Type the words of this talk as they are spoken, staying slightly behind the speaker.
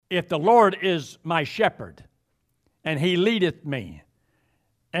if the Lord is my shepherd, and He leadeth me,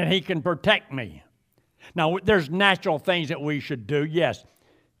 and He can protect me. Now, there's natural things that we should do, yes.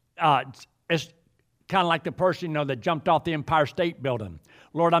 It's kind of like the person, that jumped off the Empire State Building.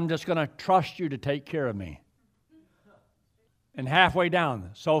 Lord, I'm just going to trust you to take care of me. And halfway down,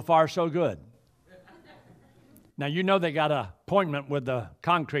 so far, so good. Now, they got an appointment with the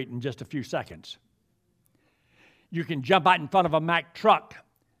concrete in just a few seconds. You can jump out in front of a Mack truck,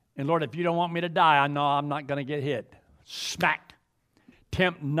 and Lord, if you don't want me to die, I know I'm not going to get hit. Smack.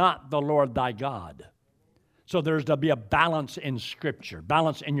 Tempt not the Lord thy God. So there's to be a balance in Scripture,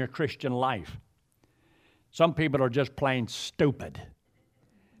 balance in your Christian life. Some people are just plain stupid,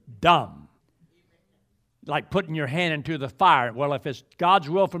 dumb, like putting your hand into the fire. Well, if it's God's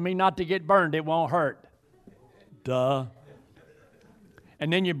will for me not to get burned, it won't hurt. Duh.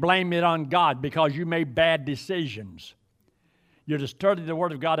 And then you blame it on God because you made bad decisions. You're to study the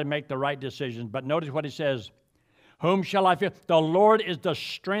Word of God and make the right decisions. But notice what He says. Whom shall I fear? The Lord is the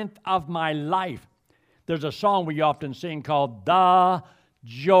strength of my life. There's a song we often sing called, The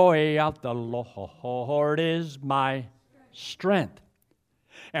Joy of the Lord is my strength.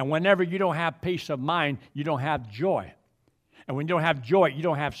 And whenever you don't have peace of mind, you don't have joy. And when you don't have joy, you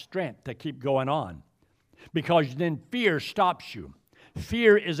don't have strength to keep going on. Because then fear stops you.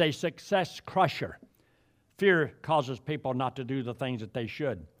 Fear is a success crusher. Fear causes people not to do the things that they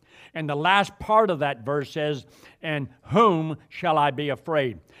should. And the last part of that verse says, and whom shall I be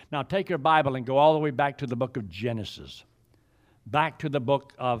afraid? Now take your Bible and go all the way back to the book of Genesis. Back to the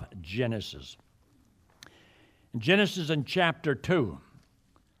book of Genesis. Genesis in chapter 2.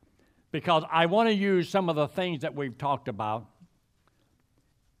 Because I want to use some of the things that we've talked about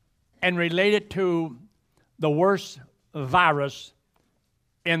and relate it to the worst virus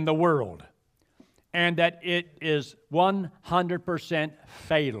in the world. And that it is 100%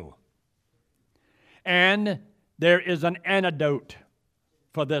 fatal. And there is an antidote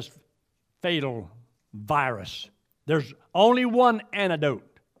for this fatal virus. There's only one antidote.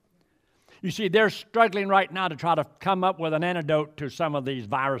 You see, they're struggling right now to try to come up with an antidote to some of these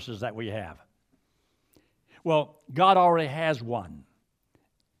viruses that we have. Well, God already has one.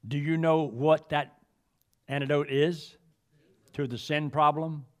 Do you know what that antidote is to the sin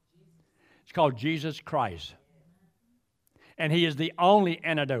problem? It's called Jesus Christ. And He is the only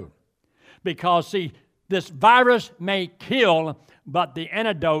antidote. Because, see, this virus may kill, but the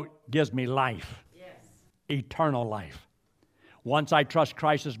antidote gives me life. Yes. Eternal life. Once I trust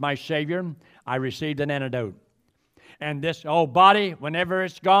Christ as my Savior, I received an antidote. And this old body, whenever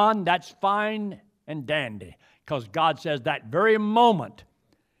it's gone, that's fine and dandy. Because God says that very moment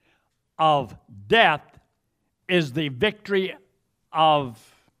of death is the victory of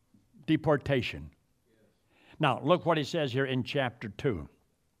deportation. Now, look what He says here in chapter 2.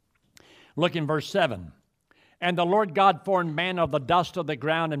 Look in verse 7. And the Lord God formed man of the dust of the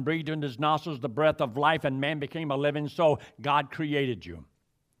ground and breathed into his nostrils the breath of life, and man became a living soul. God created you.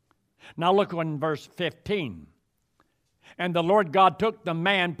 Now look in verse 15. And the Lord God took the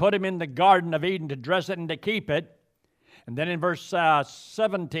man, put him in the garden of Eden to dress it and to keep it. And then in verse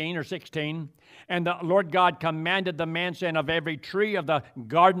 17 or 16, and the Lord God commanded the man, saying, of every tree of the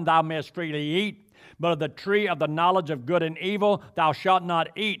garden thou mayest freely eat, but of the tree of the knowledge of good and evil thou shalt not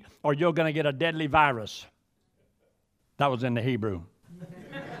eat, or you're going to get a deadly virus. That was in the Hebrew.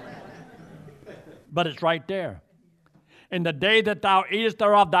 But it's right there. In the day that thou eatest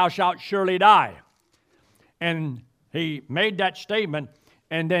thereof, thou shalt surely die. And He made that statement,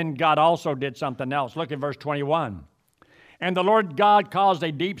 and then God also did something else. Look at verse 21. And the Lord God caused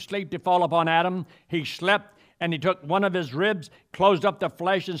a deep sleep to fall upon Adam. He slept, and He took one of his ribs, closed up the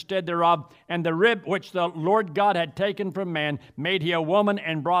flesh instead thereof, and the rib which the Lord God had taken from man made He a woman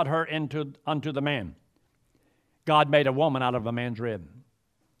and brought her unto the man. God made a woman out of a man's rib.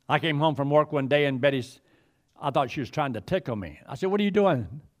 I came home from work one day, and I thought she was trying to tickle me. I said, what are you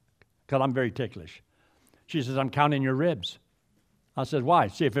doing? Because I'm very ticklish. She says, I'm counting your ribs. I said, why?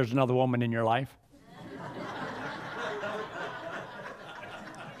 See if there's another woman in your life.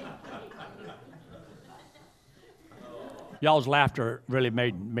 Y'all's laughter really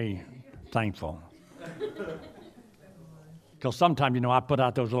made me thankful. Because sometimes, I put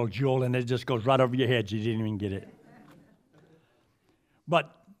out those little jewels and it just goes right over your head. You didn't even get it.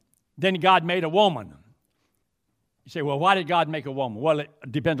 But then God made a woman. You say, well, why did God make a woman? Well, it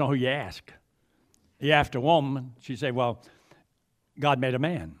depends on who you ask. You ask a woman, she say, well, God made a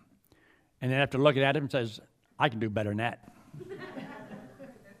man. And then after looking at him, says, I can do better than that.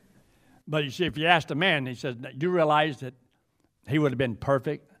 But you see, if you asked a man, he says, do you realize that he would have been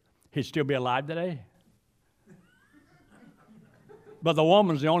perfect? He'd still be alive today? But the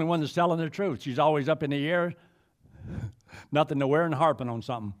woman's the only one that's telling the truth. She's always up in the air, nothing to wear and harping on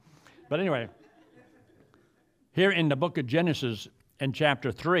something. But anyway, here in the book of Genesis in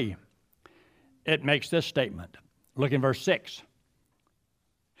chapter 3, it makes this statement. Look in verse 6.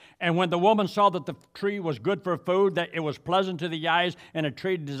 And when the woman saw that the tree was good for food, that it was pleasant to the eyes, and a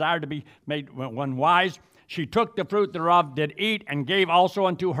tree desired to be made one wise, she took the fruit thereof, did eat, and gave also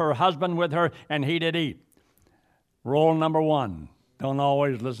unto her husband with her, and he did eat. Rule number 1, don't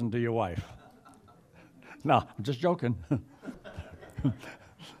always listen to your wife. No, I'm just joking.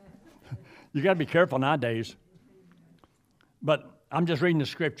 You got to be careful nowadays. But I'm just reading the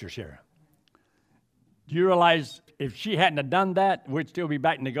scriptures here. Do you realize if she hadn't have done that, we'd still be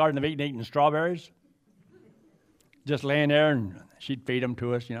back in the Garden of Eden eating strawberries? Just laying there, and she'd feed them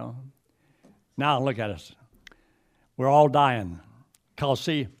to us, you know. Now look at us. We're all dying. Because,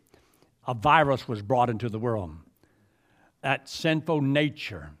 see, a virus was brought into the world. That sinful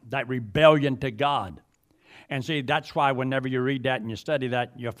nature, that rebellion to God. And see, that's why whenever you read that and you study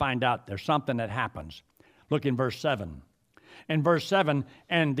that, you'll find out there's something that happens. Look in verse 7. In verse 7,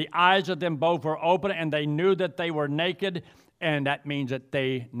 and the eyes of them both were open, and they knew that they were naked, and that means that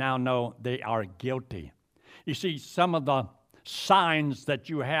they now know they are guilty. You see, some of the signs that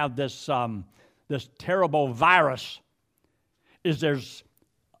you have this terrible virus is there's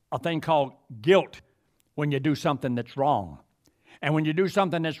a thing called guilt when you do something that's wrong. And when you do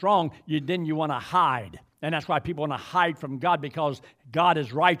something that's wrong, then you want to hide. And that's why people want to hide from God, because God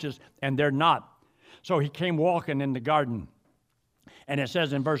is righteous and they're not. So he came walking in the garden. And it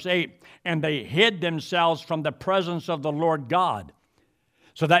says in verse 8, and they hid themselves from the presence of the Lord God.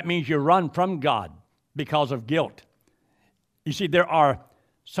 So that means you run from God because of guilt. You see, there are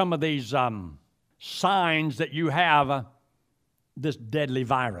some of these signs that you have this deadly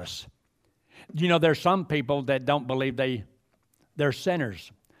virus. You know, there's some people that don't believe they're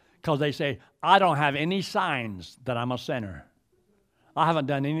sinners because they say, I don't have any signs that I'm a sinner. I haven't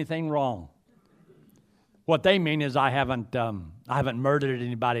done anything wrong. What they mean is I haven't murdered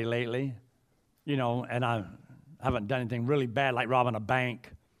anybody lately, you know, and I haven't done anything really bad like robbing a bank.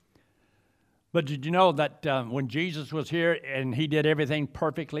 But did you know that when Jesus was here and he did everything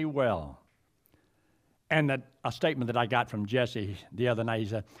perfectly well, and that a statement that I got from Jesse the other night, he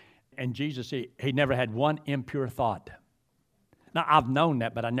said, and Jesus, he never had one impure thought. Now, I've known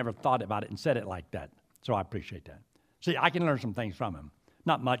that, but I never thought about it and said it like that. So I appreciate that. See, I can learn some things from him.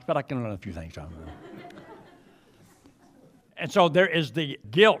 Not much, but I can learn a few things from him. And so there is the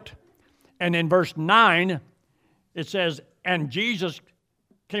guilt. And in verse 9, it says, and Jesus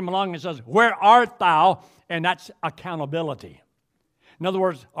came along and says, where art thou? And that's accountability. In other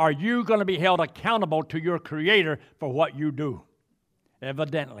words, are you going to be held accountable to your Creator for what you do?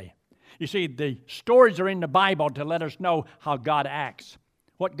 Evidently. You see, the stories are in the Bible to let us know how God acts,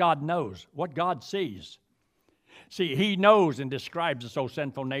 what God knows, what God sees. See, he knows and describes the so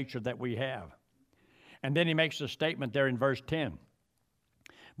sinful nature that we have. And then he makes a statement there in verse 10.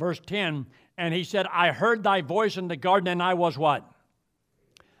 Verse 10, and he said, I heard thy voice in the garden, and I was what?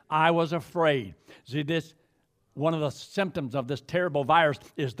 I was afraid. See, one of the symptoms of this terrible virus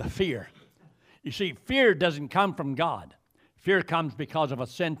is the fear. You see, fear doesn't come from God. Fear comes because of a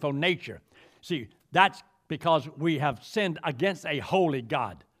sinful nature. See, that's because we have sinned against a holy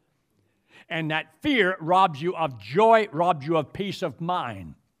God. And that fear robs you of joy, robs you of peace of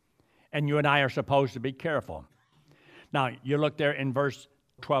mind. And you and I are supposed to be careful. Now, you look there in verse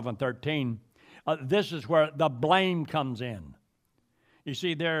 12 and 13. This is where the blame comes in. You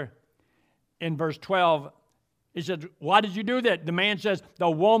see there in verse 12, he said, why did you do that? The man says, the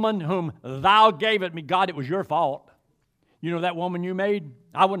woman whom thou gavest me. God, it was your fault. You know that woman you made?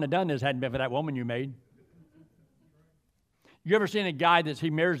 I wouldn't have done this hadn't been for that woman you made. You ever seen a guy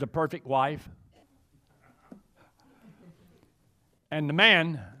he marries a perfect wife? And the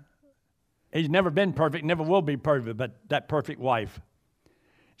man, he's never been perfect, never will be perfect, but that perfect wife,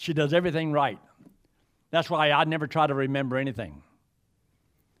 she does everything right. That's why I never try to remember anything,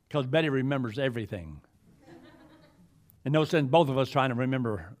 because Betty remembers everything. In no sense, both of us trying to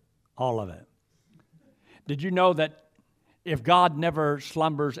remember all of it. Did you know that if God never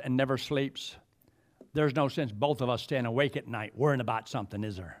slumbers and never sleeps, there's no sense both of us staying awake at night worrying about something,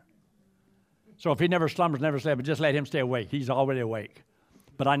 is there? So if he never slumbers, never sleeps, just let him stay awake. He's already awake.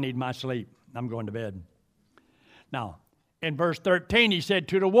 But I need my sleep. I'm going to bed. Now, in verse 13, he said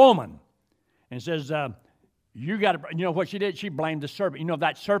to the woman, and says, you know what she did? She blamed the serpent. You know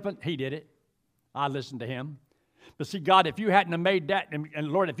that serpent? He did it. I listened to him. But see, God, if you hadn't have made that, and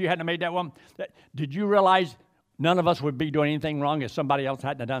Lord, if you hadn't have made that woman, did you realize none of us would be doing anything wrong if somebody else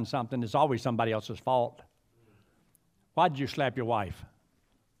hadn't have done something? It's always somebody else's fault. Why did you slap your wife?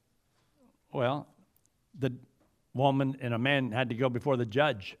 Well, the woman and a man had to go before the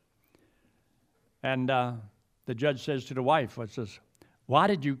judge. And the judge says to the wife, why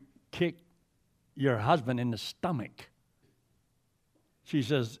did you kick your husband in the stomach? She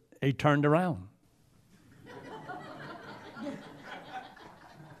says, he turned around.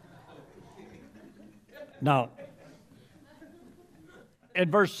 Now,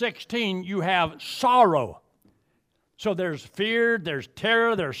 in verse 16, you have sorrow. So there's fear, there's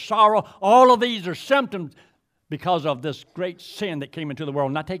terror, there's sorrow. All of these are symptoms because of this great sin that came into the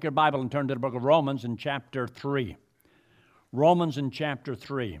world. Now take your Bible and turn to the book of Romans in chapter 3. Romans in chapter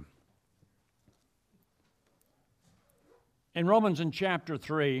 3. In Romans in chapter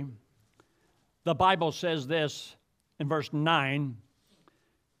 3, the Bible says this in verse 9.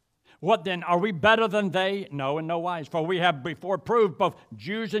 What then? Are we better than they? No, in no wise. For we have before proved, both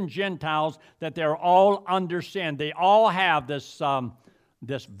Jews and Gentiles, that they're all under sin. They all have this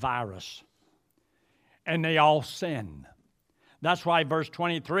virus. And they all sin. That's why verse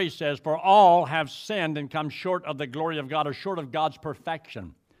 23 says, for all have sinned and come short of the glory of God, or short of God's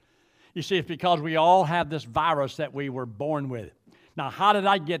perfection. You see, it's because we all have this virus that we were born with. Now, how did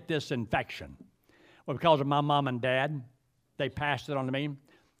I get this infection? Well, because of my mom and dad. They passed it on to me.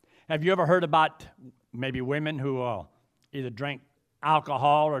 Have you ever heard about maybe women who either drink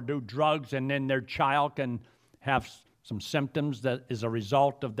alcohol or do drugs, and then their child can have some symptoms that is a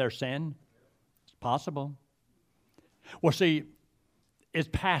result of their sin? It's possible. Well, see, it's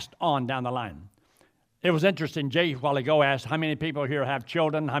passed on down the line. It was interesting. Jay, a while ago, asked how many people here have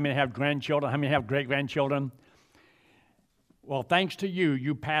children, how many have grandchildren, how many have great-grandchildren. Well, thanks to you,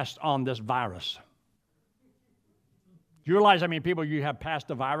 you passed on this virus. Do you realize how many people you have passed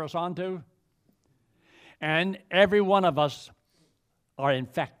the virus on to? And every one of us are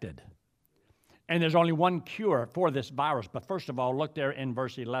infected. And there's only one cure for this virus. But first of all, look there in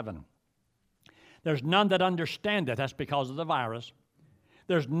verse 11. There's none that understand it. That's because of the virus.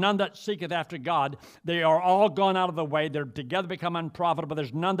 There's none that seeketh after God. They are all gone out of the way. They're together become unprofitable.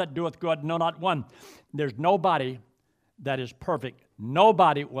 There's none that doeth good, no, not one. There's nobody that is perfect.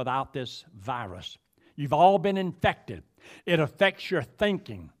 Nobody without this virus. You've all been infected. It affects your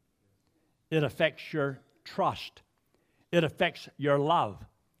thinking. It affects your trust. It affects your love.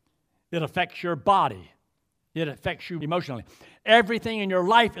 It affects your body. It affects you emotionally. Everything in your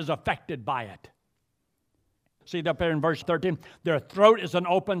life is affected by it. See up there in verse 13, their throat is an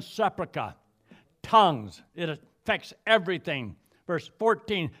open sepulchre. Tongues, it affects everything. Verse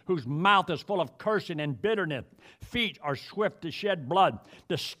 14, whose mouth is full of cursing and bitterness. Feet are swift to shed blood.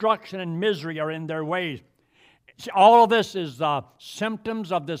 Destruction and misery are in their ways. See, all of this is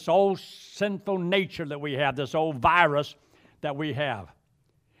symptoms of this old sinful nature that we have, this old virus that we have.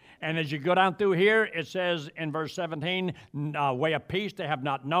 And as you go down through here, it says in verse 17, way of peace they have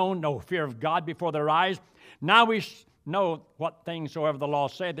not known, no fear of God before their eyes. Now we know what things soever the law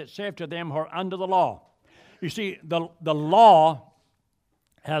saith, that saith to them who are under the law. You see, the law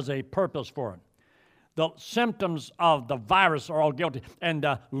has a purpose for it. The symptoms of the virus are all guilty. And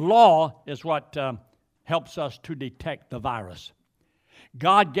the law is what helps us to detect the virus.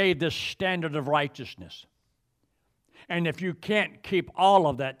 God gave this standard of righteousness. And if you can't keep all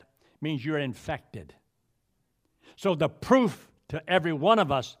of that, it means you're infected. So the proof to every one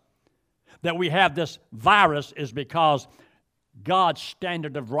of us that we have this virus is because God's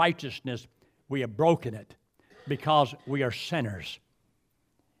standard of righteousness, we have broken it because we are sinners.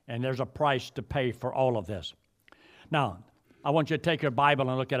 And there's a price to pay for all of this. Now, I want you to take your Bible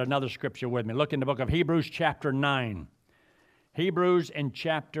and look at another scripture with me. Look in the book of Hebrews chapter 9. Hebrews in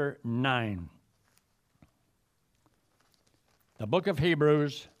chapter 9. The book of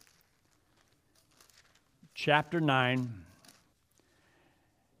Hebrews chapter 9.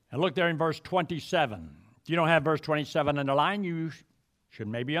 And look there in verse 27. If you don't have verse 27 underlined, you should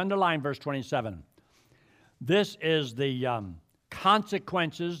maybe underline verse 27. This is the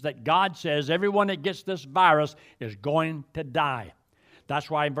consequences that God says everyone that gets this virus is going to die. That's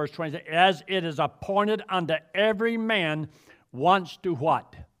why in verse 27, as it is appointed unto every man once to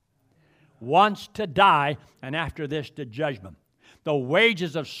what? Once to die, and after this to judgment. The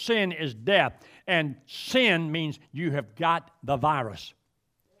wages of sin is death, and sin means you have got the virus.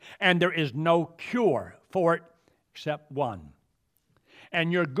 And there is no cure for it except one.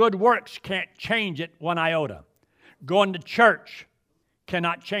 And your good works can't change it one iota. Going to church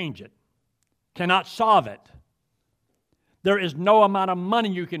cannot change it, cannot solve it. There is no amount of money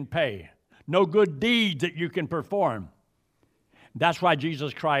you can pay, no good deeds that you can perform. That's why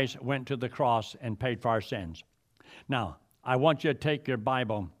Jesus Christ went to the cross and paid for our sins. Now, I want you to take your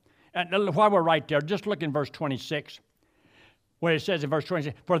Bible, and while we're right there, just look in verse 26. where it says in verse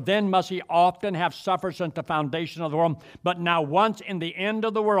 20, for then must he often have suffered since the foundation of the world, but now once in the end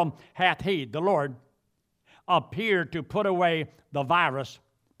of the world hath he, the Lord, appeared to put away the virus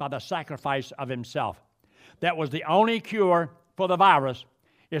by the sacrifice of himself. That was the only cure for the virus,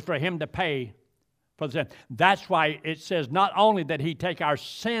 is for him to pay for the sin. That's why it says not only that he take our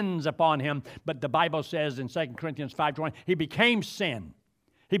sins upon him, but the Bible says in 2 Corinthians 5:20, he became sin.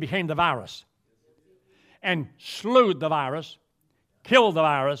 He became the virus and slew the virus, killed the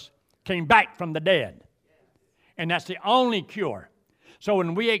virus, came back from the dead. And that's the only cure. So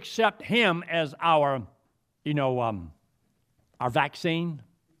when we accept him as our vaccine,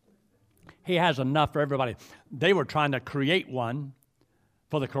 he has enough for everybody. They were trying to create one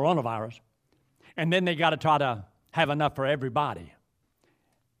for the coronavirus, and then they got to try to have enough for everybody.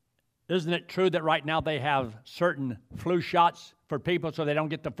 Isn't it true that right now they have certain flu shots for people so they don't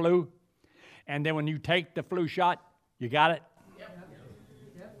get the flu? And then when you take the flu shot, you got it?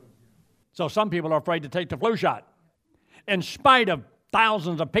 Yep. So some people are afraid to take the flu shot. In spite of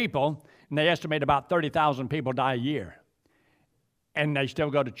thousands of people, and they estimate about 30,000 people die a year, and they still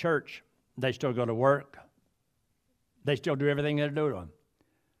go to church, they still go to work, they still do everything they do to them.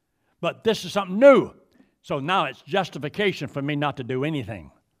 But this is something new. So now it's justification for me not to do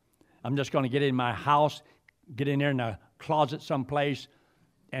anything. I'm just going to get in my house, get in there in a closet someplace,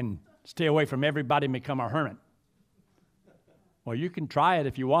 and stay away from everybody and become a hermit. Well, you can try it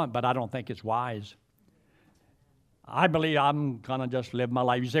if you want, but I don't think it's wise. I believe I'm going to just live my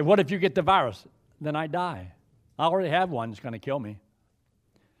life. You say, what if you get the virus? Then I die. I already have one that's going to kill me.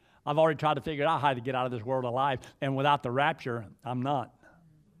 I've already tried to figure out how to get out of this world alive, and without the rapture, I'm not.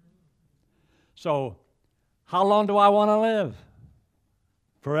 So, how long do I want to live?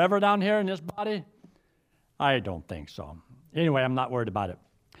 Forever down here in this body? I don't think so. Anyway, I'm not worried about it.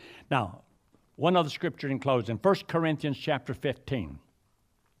 Now, one other scripture in closing. 1 Corinthians chapter 15.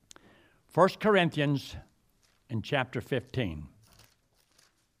 1 Corinthians in chapter 15.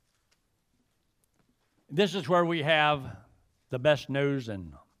 This is where we have the best news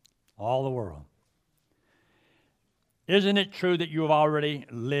in all the world. Isn't it true that you have already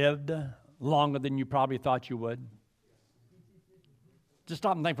lived longer than you probably thought you would? Just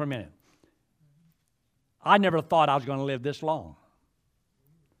stop and think for a minute. I never thought I was going to live this long.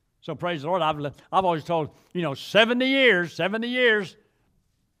 So praise the Lord, I've always told, 70 years.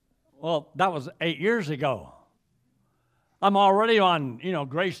 Well, that was 8 years ago. I'm already on,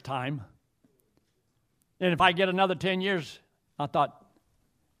 grace time. And if I get another 10 years, I thought,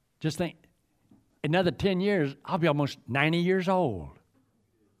 just think, another 10 years, I'll be almost 90 years old.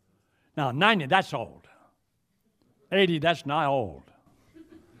 Now, 90, that's old. 80, that's not old.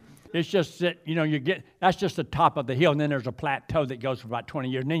 It's just that, that's just the top of the hill, and then there's a plateau that goes for about 20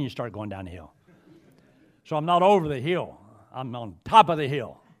 years, and then you start going down the hill. So I'm not over the hill. I'm on top of the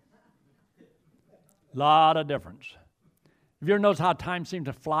hill. Lot of difference. Have you ever noticed how time seems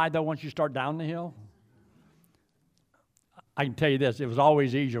to fly, though, once you start down the hill? I can tell you this, it was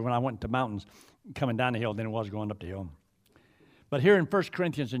always easier when I went to mountains coming down the hill than it was going up the hill. But here in 1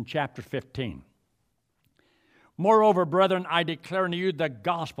 Corinthians in chapter 15, moreover, brethren, I declare unto you the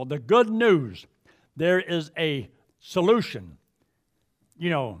gospel, the good news. There is a solution,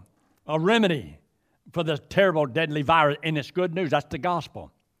 a remedy for this terrible, deadly virus, and it's good news. That's the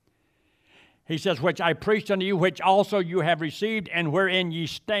gospel. He says, which I preached unto you, which also you have received, and wherein ye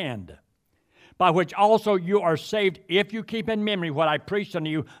stand, by which also you are saved, if you keep in memory what I preached unto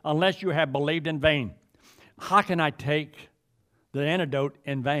you, unless you have believed in vain. How can I take the antidote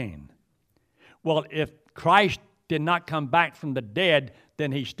in vain? Well, if Christ did not come back from the dead,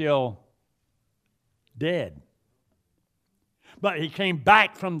 then he's still dead. But he came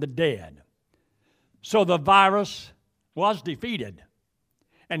back from the dead. So the virus was defeated,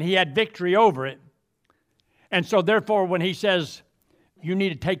 and he had victory over it. And so therefore, when he says, you need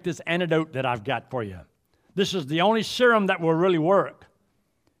to take this antidote that I've got for you, this is the only serum that will really work.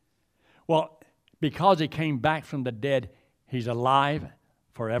 Well, because he came back from the dead, he's alive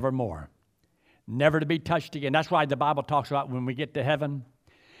forevermore, never to be touched again. That's why the Bible talks about when we get to heaven,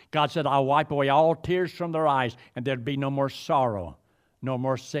 God said, I'll wipe away all tears from their eyes, and there'd be no more sorrow, no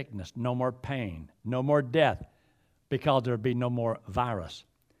more sickness, no more pain, no more death, because there'd be no more virus,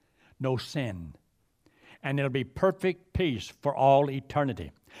 no sin. And it'll be perfect peace for all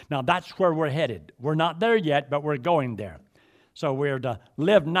eternity. Now, that's where we're headed. We're not there yet, but we're going there. So we're to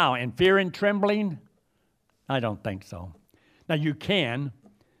live now in fear and trembling? I don't think so. Now, you can,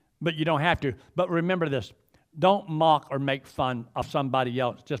 but you don't have to. But remember this. Don't mock or make fun of somebody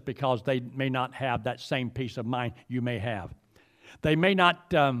else just because they may not have that same peace of mind you may have. They may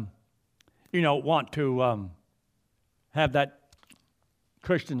not, want to have that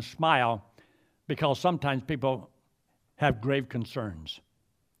Christians smile because sometimes people have grave concerns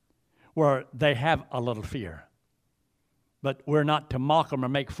where they have a little fear. But we're not to mock them or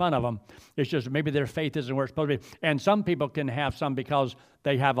make fun of them. It's just maybe their faith isn't where it's supposed to be. And some people can have some because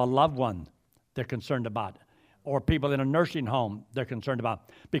they have a loved one they're concerned about, or people in a nursing home they're concerned about,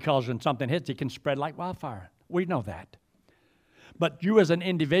 because when something hits, it can spread like wildfire. We know that. But you as an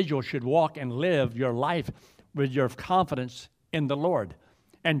individual should walk and live your life with your confidence in the Lord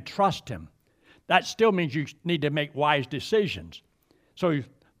and trust Him. That still means you need to make wise decisions. So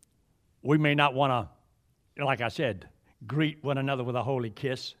we may not want to, like I said, greet one another with a holy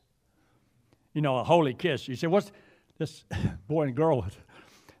kiss. You know, a holy kiss. You say, what's this boy and girl?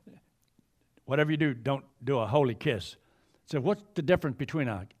 Whatever you do, don't do a holy kiss. So what's the difference between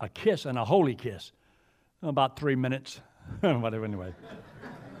a kiss and a holy kiss? About 3 minutes. Whatever, anyway.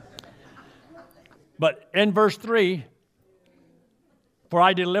 But in verse 3, for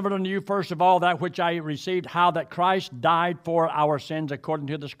I delivered unto you first of all that which I received, how that Christ died for our sins according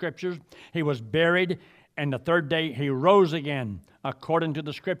to the Scriptures. He was buried, and the third day He rose again according to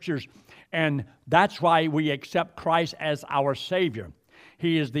the Scriptures. And that's why we accept Christ as our Savior.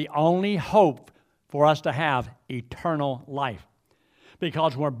 He is the only hope for us to have eternal life.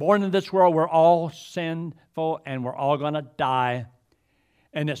 Because when we're born in this world, we're all sinful and we're all going to die.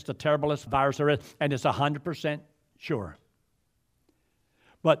 And it's the terriblest virus there is, and it's 100% sure.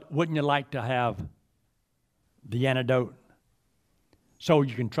 But wouldn't you like to have the antidote so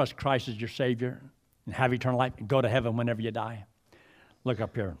you can trust Christ as your Savior and have eternal life and go to heaven whenever you die? Look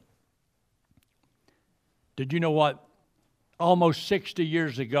up here. Did you know what? Almost 60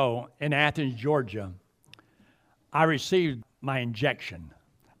 years ago in Athens, Georgia, I received my injection.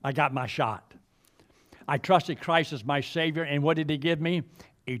 I got my shot. I trusted Christ as my Savior, and what did He give me?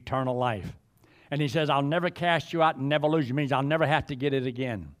 Eternal life. And He says, I'll never cast you out and never lose you. It means I'll never have to get it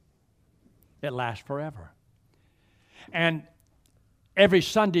again. It lasts forever. And every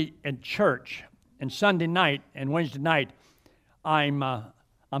Sunday in church, and Sunday night and Wednesday night, I'm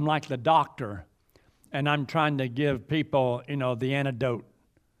like the doctor, and I'm trying to give people, the antidote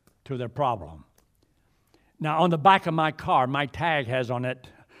to their problem. Now, on the back of my car, my tag has on it,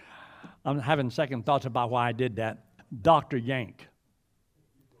 I'm having second thoughts about why I did that, Dr. Yank.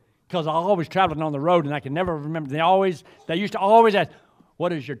 Because I always traveled on the road, and I can never remember. They used to always ask,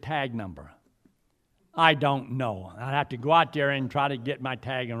 what is your tag number? I don't know. I'd have to go out there and try to get my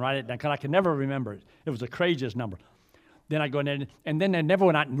tag and write it down, because I can never remember it. It was the craziest number. Then I go in there, and then they never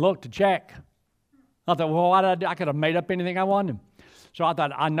went out and looked to check. I thought, well, why did I do? I could have made up anything I wanted. So I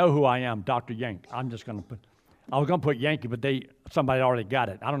thought, I know who I am, Dr. Yank. I was going to put Yankee, but somebody already got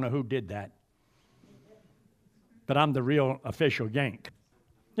it. I don't know who did that. But I'm the real official Yank.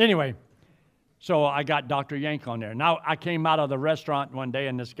 Anyway, so I got Dr. Yank on there. Now, I came out of the restaurant one day,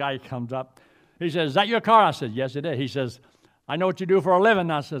 and this guy comes up. He says, is that your car? I said, yes, it is. He says, I know what you do for a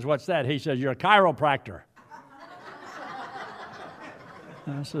living. I says, what's that? He says, you're a chiropractor.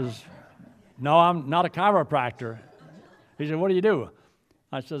 I says, no, I'm not a chiropractor. He said, what do you do?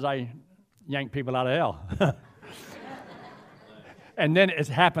 I says, I yank people out of hell. And then it's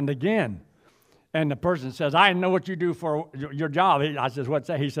happened again. And the person says, I know what you do for your job. I says, what's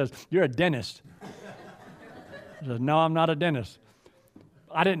that? He says, you're a dentist. I says, no, I'm not a dentist.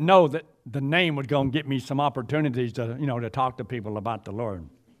 I didn't know that the name would go and get me some opportunities to talk to people about the Lord.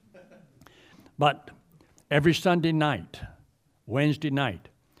 But every Sunday night, Wednesday night,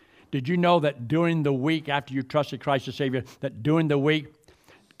 did you know that during the week after you trusted Christ as Savior, that during the week,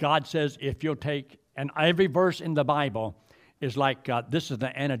 God says if you'll take, and every verse in the Bible is like, this is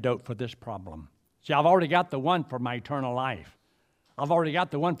the antidote for this problem. See, I've already got the one for my eternal life. I've already got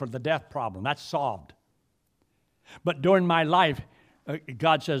the one for the death problem. That's solved. But during my life,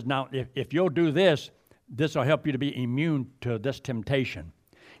 God says, now, if you'll do this, this will help you to be immune to this temptation.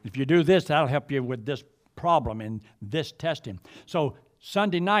 If you do this, that'll help you with this problem and this testing. So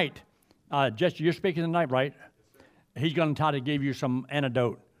Sunday night, Jesse, you're speaking tonight, right? He's going to try to give you some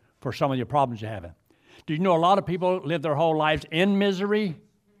antidote for some of your problems you're having. Do you know a lot of people live their whole lives in misery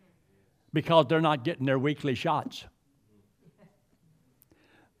because they're not getting their weekly shots?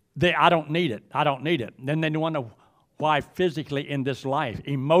 I don't need it. I don't need it. Then they wonder why physically in this life,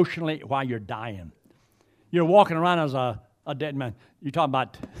 emotionally, why you're dying. You're walking around as a dead man. You talk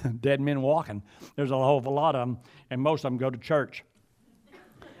about dead men walking. There's a whole lot of them, and most of them go to church.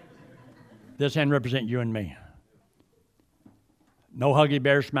 This hand represents you and me. No huggy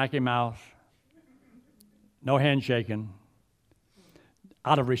bear, smacky mouth. No handshaking.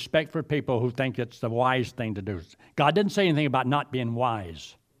 Out of respect for people who think it's the wise thing to do. God didn't say anything about not being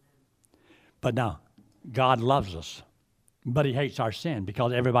wise. But now, God loves us. But he hates our sin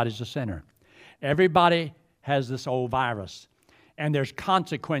because everybody's a sinner. Everybody has this old virus, and there's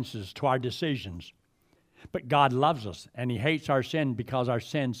consequences to our decisions. But God loves us, and he hates our sin because our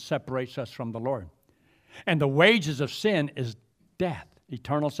sin separates us from the Lord. And the wages of sin is death,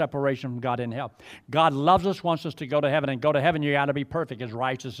 eternal separation from God in hell. God loves us, wants us to go to heaven, and go to heaven you got to be perfect, as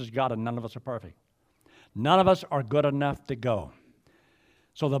righteous as God, and none of us are perfect. None of us are good enough to go.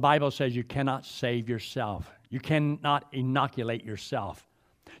 So the Bible says you cannot save yourself. You cannot inoculate yourself.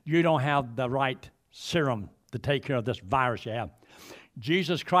 You don't have the right serum to take care of this virus you have.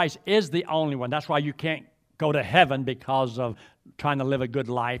 Jesus Christ is the only one. That's why you can't go to heaven because of trying to live a good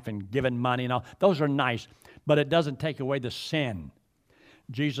life and giving money and all. Those are nice, but it doesn't take away the sin.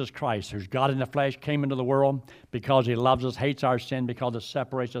 Jesus Christ, who's God in the flesh, came into the world because he loves us, hates our sin because it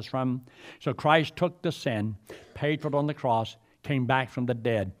separates us from him. So Christ took the sin, paid for it on the cross, came back from the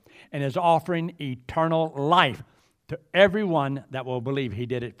dead, and is offering eternal life to everyone that will believe he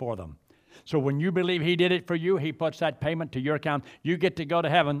did it for them. So when you believe he did it for you, he puts that payment to your account. You get to go to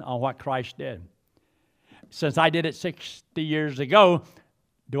heaven on what Christ did. Since I did it 60 years ago,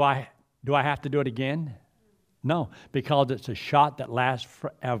 do I have to do it again? No, because it's a shot that lasts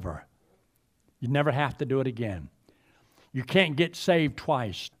forever. You never have to do it again. You can't get saved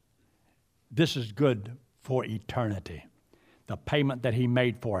twice. This is good for eternity. The payment that he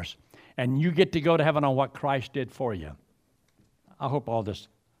made for us. And you get to go to heaven on what Christ did for you. I hope all this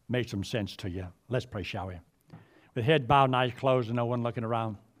made some sense to you. Let's pray, shall we? With head bowed and eyes closed and no one looking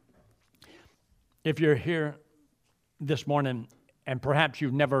around. If you're here this morning and perhaps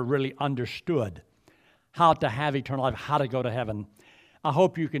you've never really understood how to have eternal life, how to go to heaven, I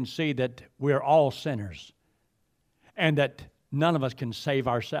hope you can see that we're all sinners and that none of us can save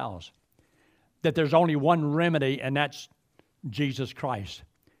ourselves. That there's only one remedy, and that's Jesus Christ.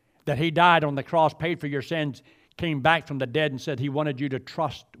 That he died on the cross, paid for your sins, came back from the dead and said he wanted you to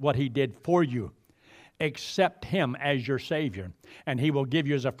trust what he did for you. Accept him as your Savior, and he will give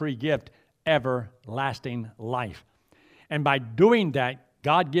you as a free gift everlasting life. And by doing that,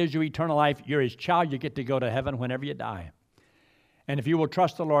 God gives you eternal life. You're his child. You get to go to heaven whenever you die. And if you will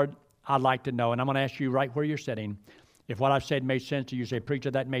trust the Lord, I'd like to know, and I'm going to ask you right where you're sitting, if what I've said made sense to you, say, preacher,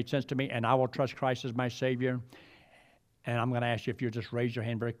 that made sense to me, and I will trust Christ as my Savior. And I'm going to ask you if you'll just raise your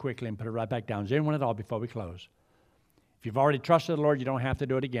hand very quickly and put it right back down. Is anyone at all before we close? If you've already trusted the Lord, you don't have to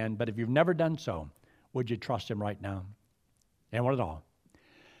do it again. But if you've never done so, would you trust him right now? Anyone at all?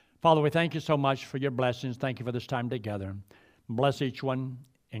 Father, we thank you so much for your blessings. Thank you for this time together. Bless each one.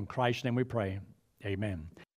 In Christ's name we pray. Amen.